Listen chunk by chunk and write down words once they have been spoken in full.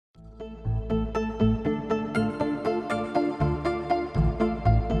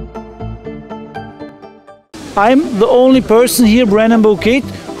I'm the only person here, Brandenburg Gate,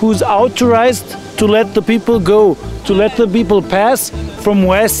 who's authorized to let the people go, to let the people pass from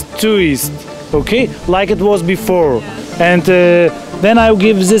west to east, okay, like it was before. And then I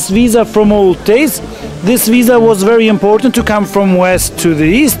give this visa from old days. This visa was very important to come from west to the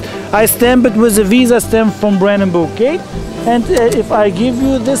east. I stamp it with a visa stamp from Brandenburg Gate, and if I give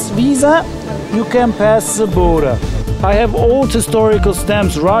you this visa, you can pass the border. I have old historical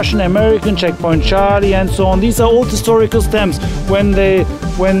stamps, Russian, American, Checkpoint Charlie, and so on. These are old historical stamps when the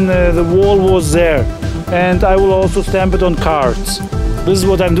wall was there. And I will also stamp it on cards. This is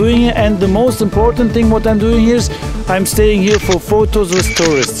what I'm doing, and the most important thing what I'm doing here is I'm staying here for photos with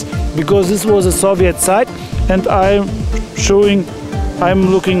tourists, because this was a Soviet site, and I'm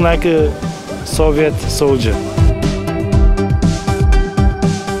looking like a Soviet soldier.